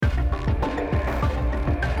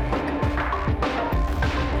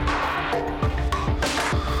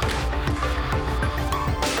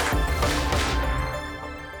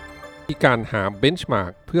การหา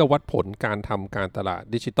benchmark เพื่อวัดผลการทำการตลาด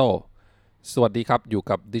ดิจิทัลสวัสดีครับอยู่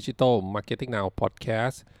กับ Digital Marketing Now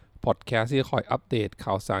Podcast ที่คอยอัปเดต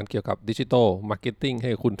ข่าวสารเกี่ยวกับ Digital Marketing ใ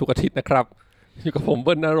ห้คุณทุกอาทิตย์นะครับอยู่กับผมเ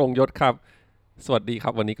บิ้ลณรงค์ยศครับสวัสดีครั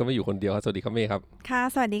บวันนี้ก็ไม่อยู่คนเดียวครับสวัสดีครับเมย์ครับค่ะ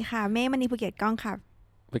สวัสดีค่ะเมย์มณีภูเก็ตกล้องค่ะ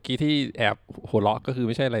เมื่อกี้ที่แอบหัวเราะก็คือไ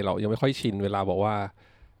ม่ใช่อะไรหรอกยังไม่ค่อยชินเวลาบอกว่า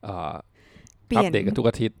อัปเดตกันทุก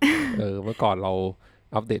อาทิตย์เมื่อก่อนเรา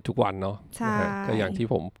อัปเดตทุกวันเนาะก็อย่างที่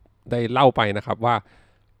ผมได้เล่าไปนะครับว่า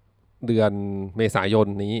เดือนเมษายน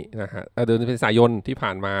นี้นะฮะเดือนเมษายนที่ผ่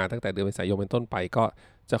านมาตั้งแต่เดือนเมษายนเป็นต้นไปก็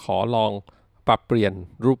จะขอลองปรับเปลี่ยน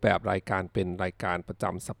รูปแบบรายการเป็นรายการประจ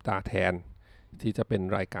ำสัปดาห์แทนที่จะเป็น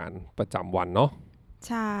รายการประจำวันเนาะ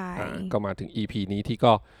ใช่ก็มาถึง EP นี้ที่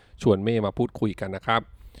ก็ชวนเม่มาพูดคุยกันนะครับ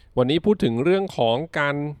วันนี้พูดถึงเรื่องของกา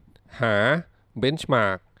รหา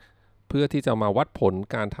benchmark เพื่อที่จะมาวัดผล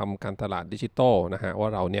การทำการตลาดดิจิทัลนะฮะว่า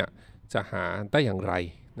เราเนี่ยจะหาได้อย่างไร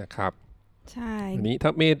นะครับใช่อันนี้ถ้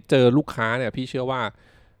าเมย์เจอลูกค้าเนี่ยพี่เชื่อว่า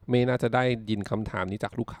เมย์น่าจะได้ยินคำถามนี้จา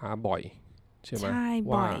กลูกค้าบ่อยใช่ไหมใช่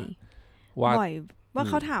บ่อยว่า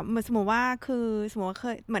เขาถามเหมือนสมมติว่าคือสมมติว่าเค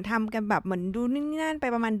ยเหมือนทำกันแบบเหมือนดูนี่นั่นไป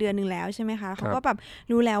ประมาณเดือนนึงแล้วใช่ไหมคะเขาก็แบบ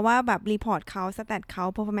รู้แล้วว่าแบบรีพอร์ตเขาสแตทเขา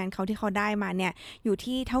performance เขาที่เขาได้มาเนี่ยอยู่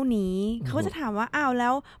ที่เท่านี้เขาก็จะถามว่าอ้าวแล้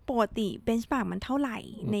วปกติเบนช์มาร์กมันเท่าไหร่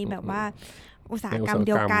ในแบบว่าอุตสาหกรรมเ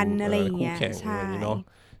ดียวกันอะไรอย่างเงี้ยใช่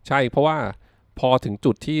ใช่เพราะว่าพอถึง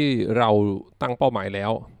จุดที่เราตั้งเป้าหมายแล้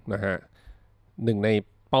วนะฮะหนึ่งใน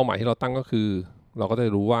เป้าหมายที่เราตั้งก็คือเราก็จะ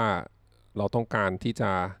รู้ว่าเราต้องการที่จ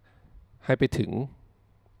ะให้ไปถึง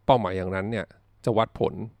เป้าหมายอย่างนั้นเนี่ยจะวัดผ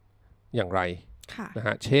ลอย่างไรนะฮ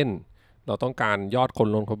ะเช่นเราต้องการยอดคน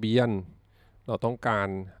ลงทะเบียนเราต้องการ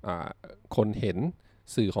คนเห็น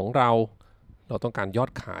สื่อของเราต้องการยอด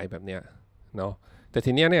ขายแบบเนี้ยเนาะแต่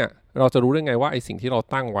ทีเนี้ยเนี่ยเราจะรู้ได้ไงว่าไอ้สิ่งที่เรา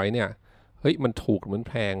ตั้งไว้เนี่ยเฮ้ยมันถูกหรือมัน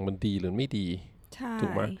แพงมันดีหรือไม่ดีถู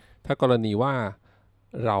กไหมถ้ากรณีว่า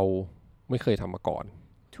เราไม่เคยทำมาก่อน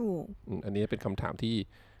ถูกอันนี้เป็นคำถามที่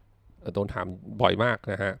โดนถามบ่อยมาก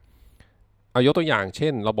นะฮะเอายกตัวอย่างเช่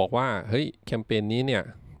นเราบอกว่าเฮ้ยแคมเปญนี้เนี่ย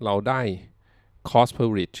เราได้ cost per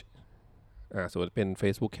reach ส่วนเป็น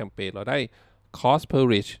Facebook แคมเปญเราได้ cost per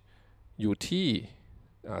reach อยู่ที่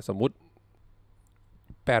สมมุติ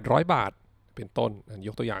800 บาทเป็นต้นย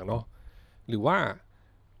กตัวอย่างเนาะหรือว่า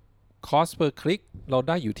cost per click เราไ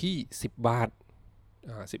ด้อยู่ที่10 บาท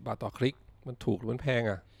10 บาทต่อคลิกมันถูกหรือมันแพง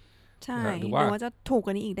ใช่หรือว่าจะถูกก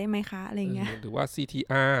ว่านี้อีกได้ไหมคะอะไรเงี้ยหรือว่า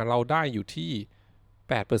CTR เราได้อยู่ที่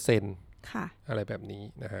 8% ค่ะอะไรแบบนี้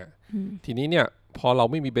นะฮะทีนี้เนี่ยพอเรา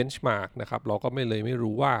ไม่มี benchmark นะครับเราก็ไม่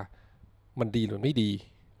รู้ว่ามันดีหรือไม่ดี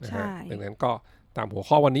นะฮะดังนั้นก็ตามหัว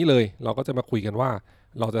ข้อวันนี้เลยเราก็จะมาคุยกันว่า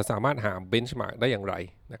เราจะสามารถหา benchmark ได้อย่างไร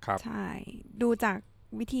นะครับใช่ดูจาก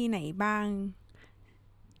วิธีไหนบ้าง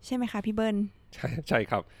ใช่ไหมคะพี่เบิ้ลใช่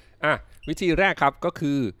ครับวิธีแรกครับก็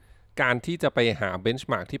คือการที่จะไปหา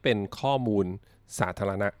benchmark ที่เป็นข้อมูลสาธา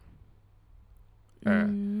รณะ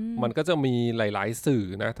มันก็จะมีหลายๆสื่อ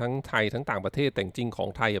นะทั้งไทยทั้งต่างประเทศแต่จริงของ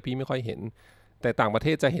ไทยพี่ไม่ค่อยเห็นแต่ต่างประเท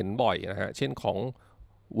ศจะเห็นบ่อยนะฮะเช่นของ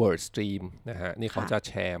WorldStream นะฮะนี่เขาจะแ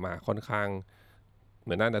ชร์มาค่อนข้างเห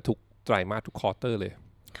มือนน่าจะทุกไตรมาสทุกควอเตอร์เลย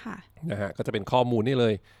นะฮะก็จะเป็นข้อมูลนี่เล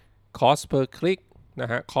ย cost per click นะ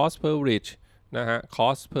ฮะ cost per reach นะฮะ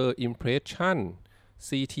cost per impression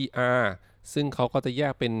CTR ซึ่งเขาก็จะแย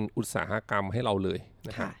กเป็นอุตสาหกรรมให้เราเลยน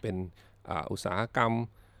ะฮะเป็นอุตสาหกรรม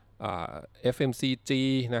FMCG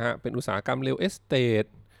นะฮะเป็นอุตสาหกรรม Real Estate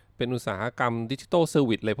เป็นอุตสาหกรรม Digital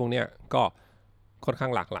Service อะไรพวกเนี้ยก็ค่อนข้า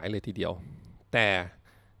งหลากหลายเลยทีเดียวแ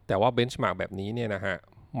ต่ว่า benchmark แบบนี้เนี่ยนะฮะ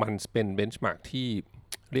มันเป็น benchmark ที่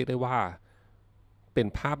เรียกได้ว่าเป็น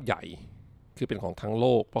ภาพใหญ่คือเป็นของทั้งโล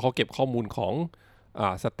กเพราะเขาเก็บข้อมูลของ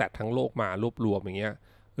สแตททั้งโลกมารวบรวมอย่างเงี้ย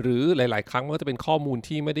หรือหลายๆครั้งมันก็จะเป็นข้อมูล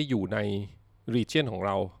ที่ไม่ได้อยู่ใน region ของเ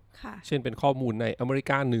ราเช่นเป็นข้อมูลในอเมริ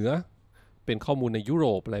กาเหนือเป็นข้อมูลในยุโร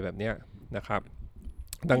ปอะไรแบบเนี้ยนะครับ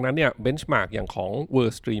ดังนั้นเนี่ยเบนช์มาร์กอย่างของ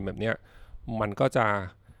WorldStream แบบเนี้ยมันก็จะ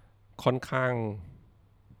ค่อนข้าง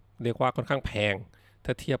เรียกว่าค่อนข้างแพงถ้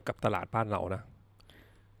าเทียบกับตลาดบ้านเรานะ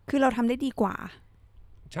คือเราทำได้ดีกว่า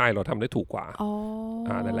ใช่เราทำได้ถูกกว่า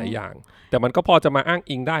หลายๆอย่างแต่มันก็พอจะมาอ้าง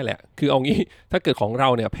อิงได้แหละคือเอางี้ถ้าเกิดของเรา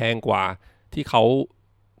เนี่ยแพงกว่าที่เขา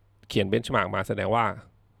เขียนเบนช์มาร์กมาแสดงว่า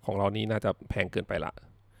ของเรานี่น่าจะแพงเกินไปละ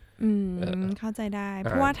เข้าใจได้เ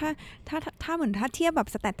พราะว่าถ้าเหมือนถ้าเทียบแบบ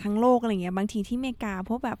สแตททั้งโลกอะไรเงี้ยบางทีที่อเมริกา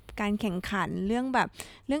พวกแบบการแข่งขันเรื่อง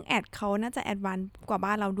แอดเขาน่าจะแอดวานซ์กว่า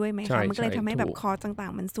บ้านเราด้วยไหมคะมันก็เลยทำให้แบบคอร์สต่า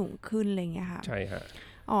งๆมันสูงขึ้นอะไรเงี้ยค่ะใช่ฮะ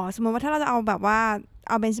สมมติว่าถ้าเราจะเอาแบบว่า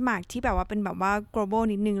เอาเบนช์มาร์กที่แบบว่าเป็นแบบว่า global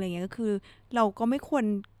นิดนึงอะไรเงี้ยก็คือเราก็ไม่ควร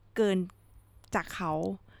เกินจากเขา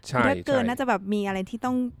ถ้าเกินน่าจะแบบมีอะไรที่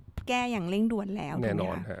ต้องแก้อย่างเร่งด่วนแล้วแน่น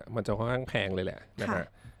อนฮะมันจะค่อนข้างแพงเลยแหละนะฮะ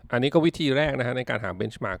อันนี้ก็วิธีแรกนะฮะในการหา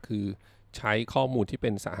benchmark คือใช้ข้อมูลที่เป็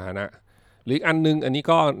นสาธารณะหรืออีกอันนึงอันนี้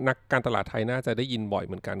ก็นักการตลาดไทยน่าจะได้ยินบ่อยเ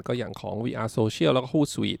หมือนกันก็อย่างของ VR Social แล้วก็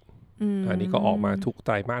Hootsuite อันนี้ก็ออกมาทุกไต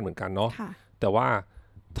รมาสเหมือนกันเนาะแต่ว่า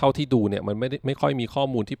เท่าที่ดูเนี่ยมันไม่ค่อยมีข้อ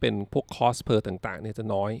มูลที่เป็นพวก cost per ต่างๆเนี่ยจะ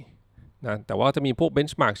น้อยนะแต่ว่าจะมีพวก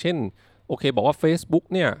benchmark เช่นโอเคบอกว่า Facebook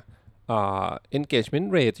เนี่ยengagement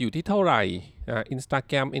rate อยู่ที่เท่าไหร่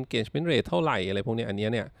Instagram engagement rate เท่าไหร่อะไรพวกนี้อันนี้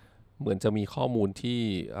เนี่ยเหมือนจะมีข้อมูลที่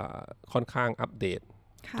ค่อนข้างอัปเดต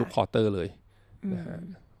ทุกควอเตอร์เลยนะฮะ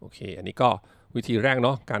โอเคอันนี้ก็วิธีแรกเน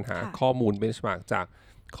าะการหาข้อมูล benchmark จาก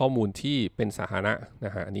ข้อมูลที่เป็นสาธารณะน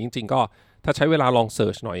ะฮะอันนี้จริงๆก็ถ้าใช้เวลาลองเสิ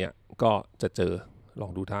ร์ชหน่อยก็จะเจอลอ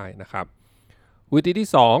งดูได้นะครับวิธีที่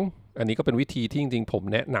2อันนี้ก็เป็นวิธีที่จริงๆผม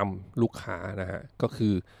แนะนำลูกค้านะฮะก็คื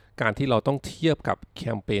อการที่เราต้องเทียบกับแค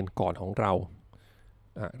มเปญก่อนของเรา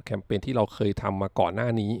แคมเปญที่เราเคยทำมาก่อนหน้า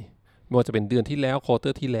นี้ไม่ว่าจะเป็นเดือนที่แล้วควอเตอ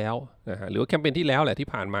ร์ที่แล้วนะฮะหรือว่าแคมเปญที่แล้วแหละที่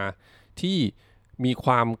ผ่านมาที่มีค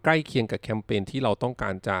วามใกล้เคียงกับแคมเปญที่เราต้องกา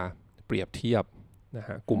รจะเปรียบเทียบนะฮ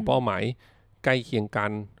ะกลุ่มเป้าหมายใกล้เคียงกั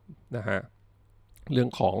นนะฮะเรื่อง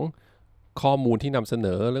ของข้อมูลที่นำเสน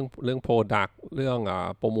อเรื่อง product เรื่อง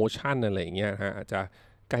โปรโมชั่นอะไรอย่างเงี้ยฮะอาจจะ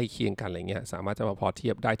ใกล้เคียงกันอะไรเงี้ยสามารถจะมาพอเที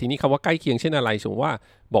ยบได้ทีนี้คำว่าใกล้เคียงเช่นอะไรสมมติว่า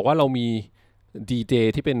บอกว่าเรามี D-Day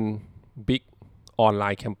ที่เป็น Big ออนไล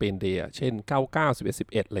น์แคมเปญ Day เช่น99 11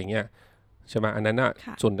 11อะไรเงี้ยใช่ไหมอันนั้นน่ะ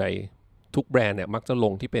ส่วนใหญ่ทุกแบรนด์เนี่ยมักจะล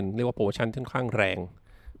งที่เป็นเรียกว่าโปรโมชั่นค่อนข้างแรง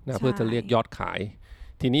นะเพื่อจะเรียกยอดขาย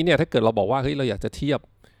ทีนี้เนี่ยถ้าเกิดเราบอกว่าเฮ้ยเราอยากจะเทียบ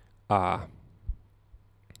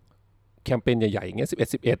แคมเปญใหญ่ๆอย่างเงี้ย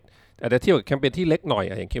11 11แต่เทียบกับแคมเปญที่เล็กหน่อย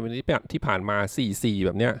อย่างแคมเปญที่ผ่านมา4 แ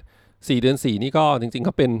บบเนี้ย4 เดือน 4นี่ก็จริงๆเข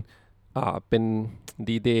าเป็น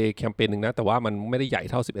D-Day แคมเปญนึงนะแต่ว่ามันไม่ได้ใหญ่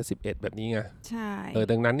เท่า11 11แบบนี้ไงใช่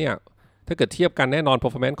ดังนั้นเนี่ยถ้าเกิดเทียบกันแน่นอน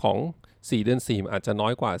performance ของ4 เดือน 4อาจจะน้อ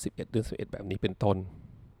ยกว่า11 เดือน 11แบบนี้เป็นต้น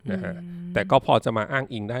นะฮะแต่ก็พอจะมาอ้าง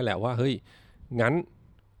อิงได้แหละว่าเฮ้ยงั้น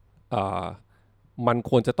มัน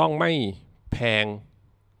ควรจะต้องไม่แพง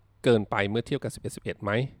เกินไปเมื่อเทียบกับ11 11ไห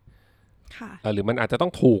มหรือมันอาจจะต้อ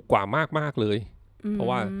งถูกกว่ามากๆเลยเพราะ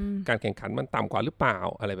ว่าการแข่งขันมันต่ำกว่าหรือเปล่า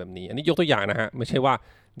อะไรแบบนี้อันนี้ยกตัวอย่างนะฮะไม่ใช่ว่า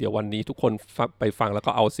เดี๋ยววันนี้ทุกคนไปฟังแล้ว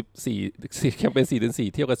ก็เอา14แคมเปญ4 เดือน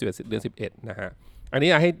 4เทียบกับ11 เดือน 11นะฮะอันนี้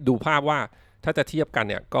ให้ดูภาพว่าถ้าจะเทียบกัน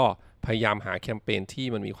เนี่ยก็พยายามหาแคมเปญที่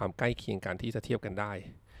มันมีความใกล้เคียงกันที่จะเทียบกันได้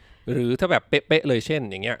หรือถ้าแบบเป๊ะๆเลยเช่น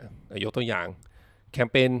อย่างเงี้ยยกตัวอย่างแคม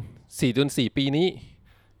เปญ4 เดือน 4ปีนี้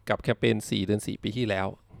กับแคมเปญ4 เดือน 4ปีที่แล้ว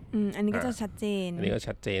อันนี้ก็จะชัดเจนอันนี้ก็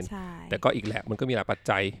ชัดเจนแต่ก็อีกแหละมันก็มีหลายปัจ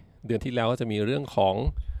จัยเดือนที่แล้วก็จะมีเรื่องของ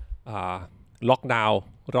ล็อกดาวน์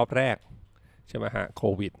รอบแรกใช่ไหมฮะโค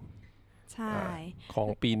วิดใช่ของ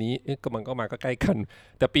ปีนี้ก็มันก็มาก็ใกล้กัน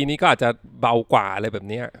แต่ปีนี้ก็อาจจะเบากว่าอะไรแบบ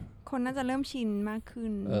นี้คนน่าจะเริ่มชินมากขึ้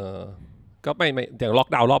นก็ไม่อย่างล็อก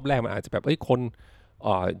ดาวน์รอบแรกมันอาจจะแบบคน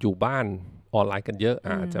อยู่บ้านออนไลน์กันเยอะ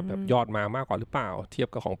อาจจะแบบยอดมามากกว่าหรือเปล่าเทียบ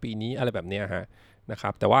กับของปีนี้อะไรแบบนี้ฮะนะครั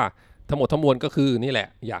บแต่ว่าทั้งหมดทั้งมวลก็คือนี่แหละ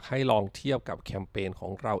อยากให้ลองเทียบกับแคมเปญขอ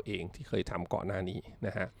งเราเองที่เคยทำก่อนหน้านี้น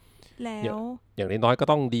ะฮะแล้วอย่างน้อยๆก็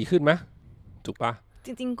ต้องดีขึ้นไหมถูกปะจ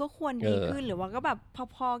ริงๆก็ควรดีขึ้นหรือว่าก็แบบ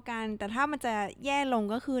พอๆกันแต่ถ้ามันจะแย่ลง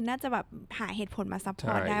ก็คือน่าจะแบบหาเหตุผลมาซัพพ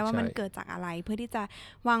อร์ตได้ว่ามันเกิดจากอะไรเพื่อที่จะ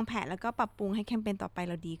วางแผนแล้วก็ปรับปรุงให้แคมเปญต่อไป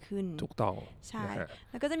เราดีขึ้นถูกต้องใช่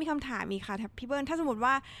แล้วก็จะมีคำถามอีกค่ะพี่เบิร์นถ้าสมมติ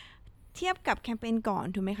ว่าเทียบกับแคมเปญก่อน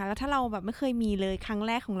ถูกไหมคะแล้วถ้าเราแบบไม่เคยมีเลยครั้งแ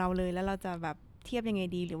รกของเราเลยแล้วเราจะแบบเทียบยังไง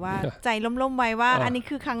ดีหรือว่าใจล่มๆไว้ว่าอันนี้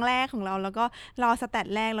คือครั้งแรกของเราแล้วก็รอสแตท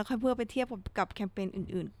แรกแล้วค่อยเพื่อไปเทียบกับแคมเปญ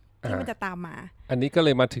อื่นๆที่มันจะตามมาอันนี้ก็เล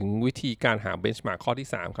ยมาถึงวิธีการหา benchmark ข้อที่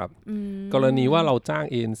3ครับกรณีว่าเราจ้าง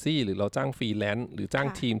เอเจนซี่หรือเราจ้างฟรีแลนซ์หรือจ้าง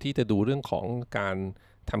ทีมที่จะดูเรื่องของการ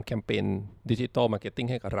ทำแคมเปญดิจิทัลมาร์เก็ตติ้ง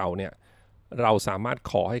ให้กับเราเนี่ยเราสามารถ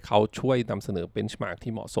ขอให้เขาช่วยนำเสนอ benchmark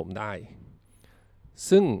ที่เหมาะสมได้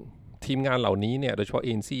ซึ่งทีมงานเหล่านี้เนี่ยโดยเฉพาะเอ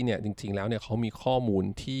เจนซี่เนี่ยจริงๆแล้วเนี่ยเขามีข้อมูล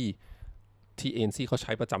ที่เอเจนซี่เขาใ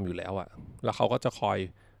ช้ประจำอยู่แล้วอะแล้วเขาก็จะคอย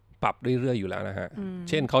ปรับเรื่อยๆอยู่แล้วนะฮะ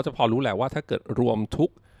เช่นเขาจะพอรู้แหละว่าถ้าเกิดรวมทุ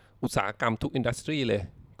กอุตสาหกรรมทุกอินดัสทรีเลย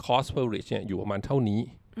cost per reach เนี่ยอยู่ประมาณเท่านี้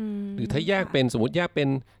หรือถ้าแยกเป็นสมมติแยกเป็น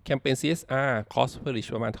แคมเปญ CSR cost per reach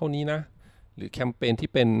ประมาณเท่านี้นะหรือแคมเปญที่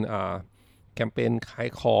เป็นแคมเปญขาย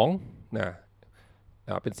ของนะ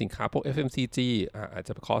เป็นสินค้าพวก FMCG อาจจ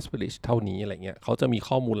ะ cost per reach เท่านี้อะไรเงี้ยเขาจะมี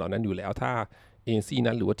ข้อมูลเหล่านั้นอยู่แล้วถ้าเอเจนซี่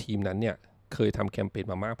นั้นหรือว่าทีมนั้นเนี่ยเคยทำแคมเปญ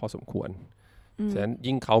มามากพอสมควรฉะนั้น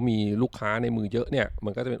ยิ่งเขามีลูกค้าในมือเยอะเนี่ยมั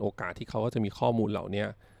นก็จะเป็นโอกาสที่เขาก็จะมีข้อมูลเหล่านี้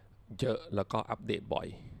เยอะแล้วก็อัปเดตบ่อย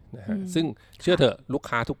นะฮะซึ่งเชื่อเถอะลูก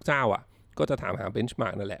ค้าทุกเจ้าก็จะถามหา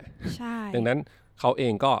benchmark นั่นแหละดังนั้นเขาเอ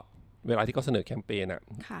งก็เวลาที่เขาเสนอแคมเปญเอ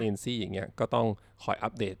เจนซี่อย่างเงี้ยก็ต้องคอยอั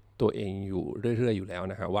ปเดตตัวเองอยู่เรื่อยๆอยู่แล้ว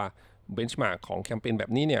นะฮะว่า benchmark ของแคมเปญแบ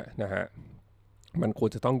บนี้เนี่ยนะฮะมันควร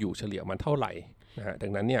จะต้องอยู่เฉลี่ยมันเท่าไหร่นะฮะดั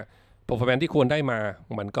งนั้นเนี่ย performance ที่ควรได้มา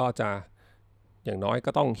มันก็จะอย่างน้อย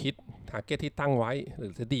ก็ต้องฮิต target ที่ตั้งไว้หรื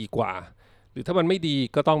อจะดีกว่าหรือถ้ามันไม่ดี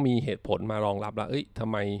ก็ต้องมีเหตุผลมารองรับละทำ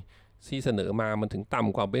ไมที่เสนอมามันถึงต่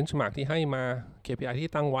ำกว่า benchmark ที่ให้มา KPI ที่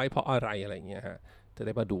ตั้งไว้เพราะอะไรอะไรเงี้ยฮะจะไ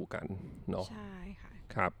ด้มาดูกันเนาะใช่ค่ะ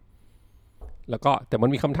ครับแล้วก็แต่มัน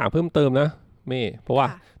มีคำถามเพิ่มเติมนะเมย์เพราะว่า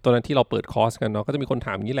ตอนนั้นที่เราเปิดคอร์สกันเนาะก็จะมีคนถ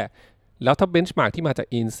ามอย่างนี้แหละแล้วถ้า benchmark ที่มาจาก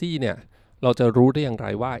agency เนี่ยเราจะรู้ได้อย่างไร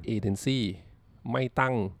ว่า agency ไม่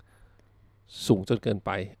ตั้งสูงจนเกินไป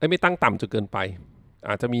ไม่ตั้งต่ำจนเกินไป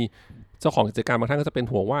อาจจะมีเจ้าของกิจการบางท่านก็จะเป็น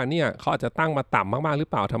ห่วงว่าเนี่ยเขาอาจจะตั้งมาต่ำมากๆหรือ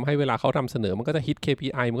เปล่าทำให้เวลาเขาทำเสนอมันก็จะฮิต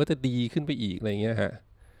KPI มันก็จะดีขึ้นไปอีกอะไรเงี้ยฮะ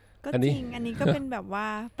ก็จริงอันนี้ก็เป็นแบบว่า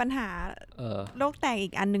ปัญหาโลกแตกอี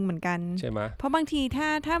กอันนึงเหมือนกันใช่ไหมเพราะบางที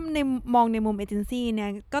ถ้าในมองในมุมเอเจนซี่เนี่ย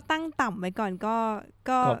ก็ตั้งต่ำไว้ก่อน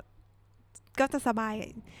ก็จะสบาย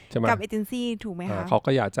กับเอเจนซี่ถูกไหมคะเขา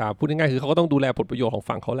ก็อยากจะพูดง่ายๆคือเขาก็ต้องดูแลผลประโยชน์ของ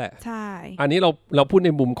ฝั่งเขาแหละใช่อันนี้เราพูดใน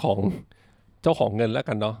มุมของเจ้าของเงินแล้ว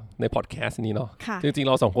กันเนาะในพอดแคสต์นี้เนาะจริงๆเ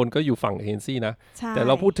ราสองคนก็อยู่ฝั่งเอเจนซี่นะแต่เ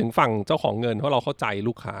ราพูดถึงฝั่งเจ้าของเงินเพราะเราเข้าใจ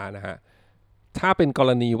ลูกค้านะฮะถ้าเป็นกร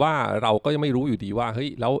ณีว่าเราก็ยังไม่รู้อยู่ดีว่าเฮ้ย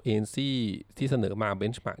แล้วเอเจนซี่ที่เสนอมาเบ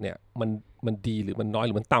นช์มาร์กเนี่ยมันดีหรือมันน้อยห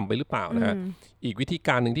รือมันต่ำไปหรือเปล่านะฮะอีกวิธีก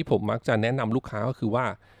ารหนึ่งที่ผมมักจะแนะนำลูกค้าก็คือว่า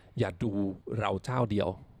อย่าดูเราเจ้าเดียว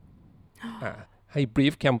ให้บรี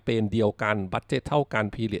ฟแคมเปญเดียวกันบัดเจ็ตเท่ากัน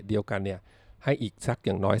พีเรียดเดียวกันเนี่ยให้อีกสักอ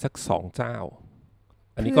ย่างน้อยสัก2เจ้า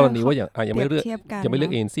อันนี้กรณีว่ายังไม่เลือก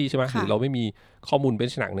เอเจนซี่ใช่ไหมหรือเราไม่มีข้อมูลเบน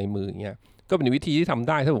ช์มาร์กในมืออย่างเงี้ยก็เป็นวิธีที่ทำ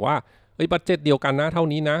ได้ถ้าบอกว่าบัดเจ็ตเดียวกันนะเท่า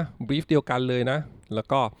นี้นะบรีฟเดียวกันเลยนะแล้ว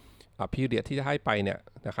ก็พีเรียดที่จะให้ไปเนี่ย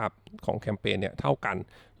นะครับของแคมเปญเนี่ยเท่ากัน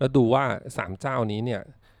แล้วดูว่า3เจ้านี้เนี่ย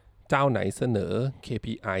เจ้าไหนเสนอ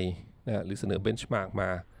KPI นะหรือเสนอเบนช์มาร์กมา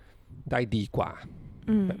ได้ดีกว่า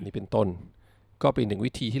แบบนี้เป็นต้นก็เป็นหนึ่ง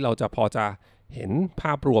วิธีที่เราจะพอจะเห็นภ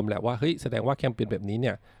าพรวมแหละว่าเฮ้ยแสดงว่าแคมเปญแบบนี้เ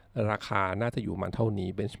นี่ยราคาน่าจะอยู่มันเท่านี้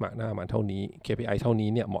เบนช์มาร์กน่ามันเท่านี้ KPI เท่านี้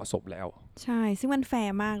เนี่ยเหมาะสมแล้วใช่ซึ่งมันแฟ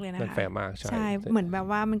ร์มากเลยนะคะมันแฟร์มากใช่เหมือนแบบ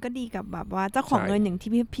ว่ามันก็ดีกับแบบว่าเจ้าของเงินอย่างที่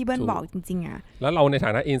พี่เบิ้ลบอกจริงๆอ่ะแล้วเราในฐ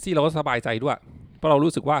านะเอเจนซี่เราก็สบายใจด้วยเพราะเรา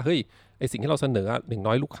รู้สึกว่าเฮ้ยไอสิ่งที่เราเสนออย่าง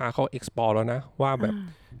น้อยลูกค้าเขา explore แล้วนะว่าแบบ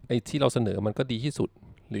ไอที่เราเสนอมันก็ดีที่สุด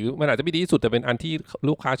หรือมันอาจจะไม่ดีที่สุดแต่เป็นอันที่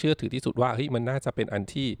ลูกค้าเชื่อถือที่สุดว่าเฮ้ยมันน่าจะเป็นอัน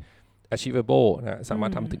ที่ achievable นะสามาร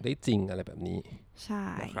ถทำถึงได้จริงอะไรแบบนี้ใช่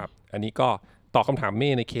นะครับอันนี้ก็ตอบคำถามเ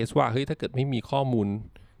ม่ในเคสว่าเฮ้ยถ้าเกิดไม่มีข้อมูล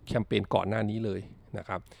แคมเปญก่อนหน้านี้เลยนะค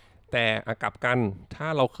รับแต่กลับกันถ้า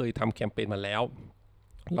เราเคยทำแคมเปญมาแล้ว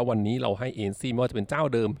วันนี้เราให้เอเจนซี่ไม่ว่าจะเป็นเจ้า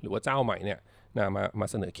เดิมหรือว่าเจ้าใหม่เนี่ยมา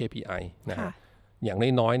เสนอ KPI นะฮะอย่าง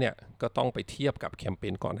น้อยๆเนี่ยก็ต้องไปเทียบกับแคมเป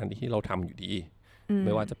ญก่อนทันทีที่เราทำอยู่ดีไ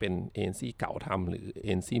ม่ว่าจะเป็นเอเจนซี่เก่าทำหรือเอ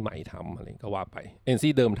เจนซี่ใหม่ทำอะไรก็ว่าไปเอเจน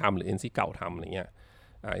ซี่เดิมทำหรือเอเจนซี่เก่าทำอะไรเงี้ย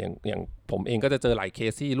อย่างผมเองก็จะเจอหลายเค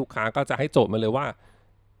สที่ลูกค้าก็จะให้โจทย์มาเลยว่า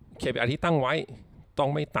KPI ที่ตั้งไว้ต้อง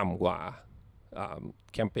ไม่ต่ำกว่า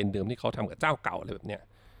แคมเปญเดิมที่เขาทำกับเจ้าเก่าอะไรแบบเนี้ย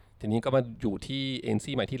ทีนี้ก็มาอยู่ที่เอ็น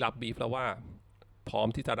ซีใหม่ที่รับบีฟแล้วว่าพร้อม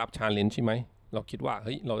ที่จะรับ challenge ใช่ไหมเราคิดว่าเ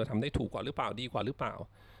ฮ้ยเราจะทำได้ถูกกว่าหรือเปล่าดีกว่าหรือเปล่า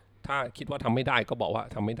ถ้าคิดว่าทำไม่ได้ก็บอกว่า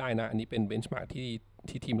ทำไม่ได้นะอันนี้เป็น benchmark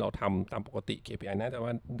ที่ทีมเราทำตามปกติ KPI น่าจะว่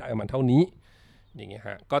าได้มันเท่านี้อย่างเงี้ยฮ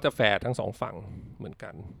ะก็จะแฟร์ทั้ง2ฝั่งเหมือนกั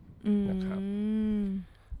นนะครับ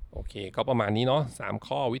โอเคก็ประมาณนี้เนาะ3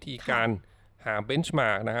ข้อวิธีการหา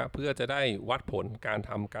benchmark นะฮะเพื่อจะได้วัดผลการท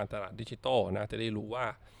ำการตลาดดิจิทัลนะจะได้รู้ว่า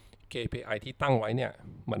KPI ที่ตั้งไว้เนี่ย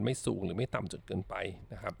มันไม่สูงหรือไม่ต่ำจนเกินไป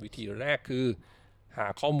นะครับวิธีแรกคือหา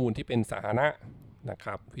ข้อมูลที่เป็นสาธารณะนะค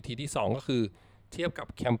รับวิธีที่2ก็คือเทียบกับ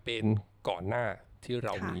แคมเปญก่อนหน้าที่เร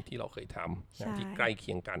ามีที่เราเคยทำนะที่ใกล้เ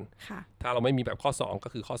คียงกันถ้าเราไม่มีแบบข้อ2ก็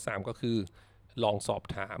คือข้อ3ก็คือลองสอบ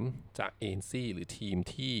ถามจากเอเจนซี่หรือทีม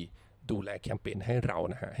ที่ดูแลแคมเปญให้เรา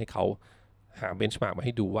นะฮะให้เขาหาเบนช์มาร์กมาใ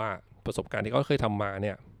ห้ดูว่าประสบการณ์ที่เขาเคยทำมาเ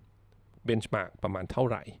นี่ยเบนช์มาร์กประมาณเท่า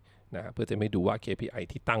ไหร่นะเพื่อจะไม่ดูว่า KPI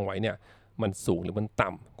ที่ตั้งไว้เนี่ยมันสูงหรือมันต่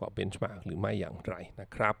ำกว่าเบนช์มาร์กหรือไม่อย่างไรนะ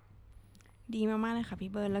ครับดีมากๆเลยค่ะ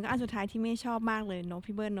พี่เบิร์นแล้วก็อันสุดท้ายที่ไม่ชอบมากเลยเนาะ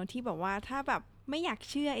พี่เบิร์นเนาะที่บอกว่าถ้าแบบไม่อยาก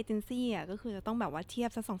เชื่อเอเจนซี่อ่ะก็คือจะต้องแบบว่าเทียบ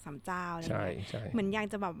สัก 2-3 เจ้าอะไรอย่างเงี้ยเหมือนอยาก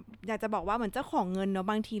จะบอกว่าเหมือนเจ้าของเงินเนาะ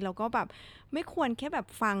บางทีเราก็แบบไม่ควรแค่แบบ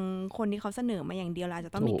ฟังคนที่เขาเสนอมาอย่างเดียวเราจ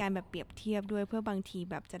ะต้องมีการแบบเปรียบเทียบด้วยเพื่อบางที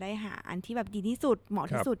แบบจะได้หาอันที่แบบดีที่สุดเหมาะ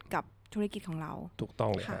ที่สุดกับธุรกิจของเราถูกต้อ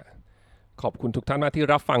งเลยค่ะขอบคุณทุกท่านมากที่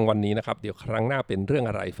รับฟังวันนี้นะครับเดี๋ยวครั้งหน้าเป็นเรื่อง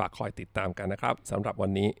อะไรฝากคอยติดตามกันนะครับสำหรับวั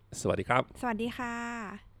นนี้สวัสดีครับสวัสดีค่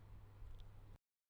ะ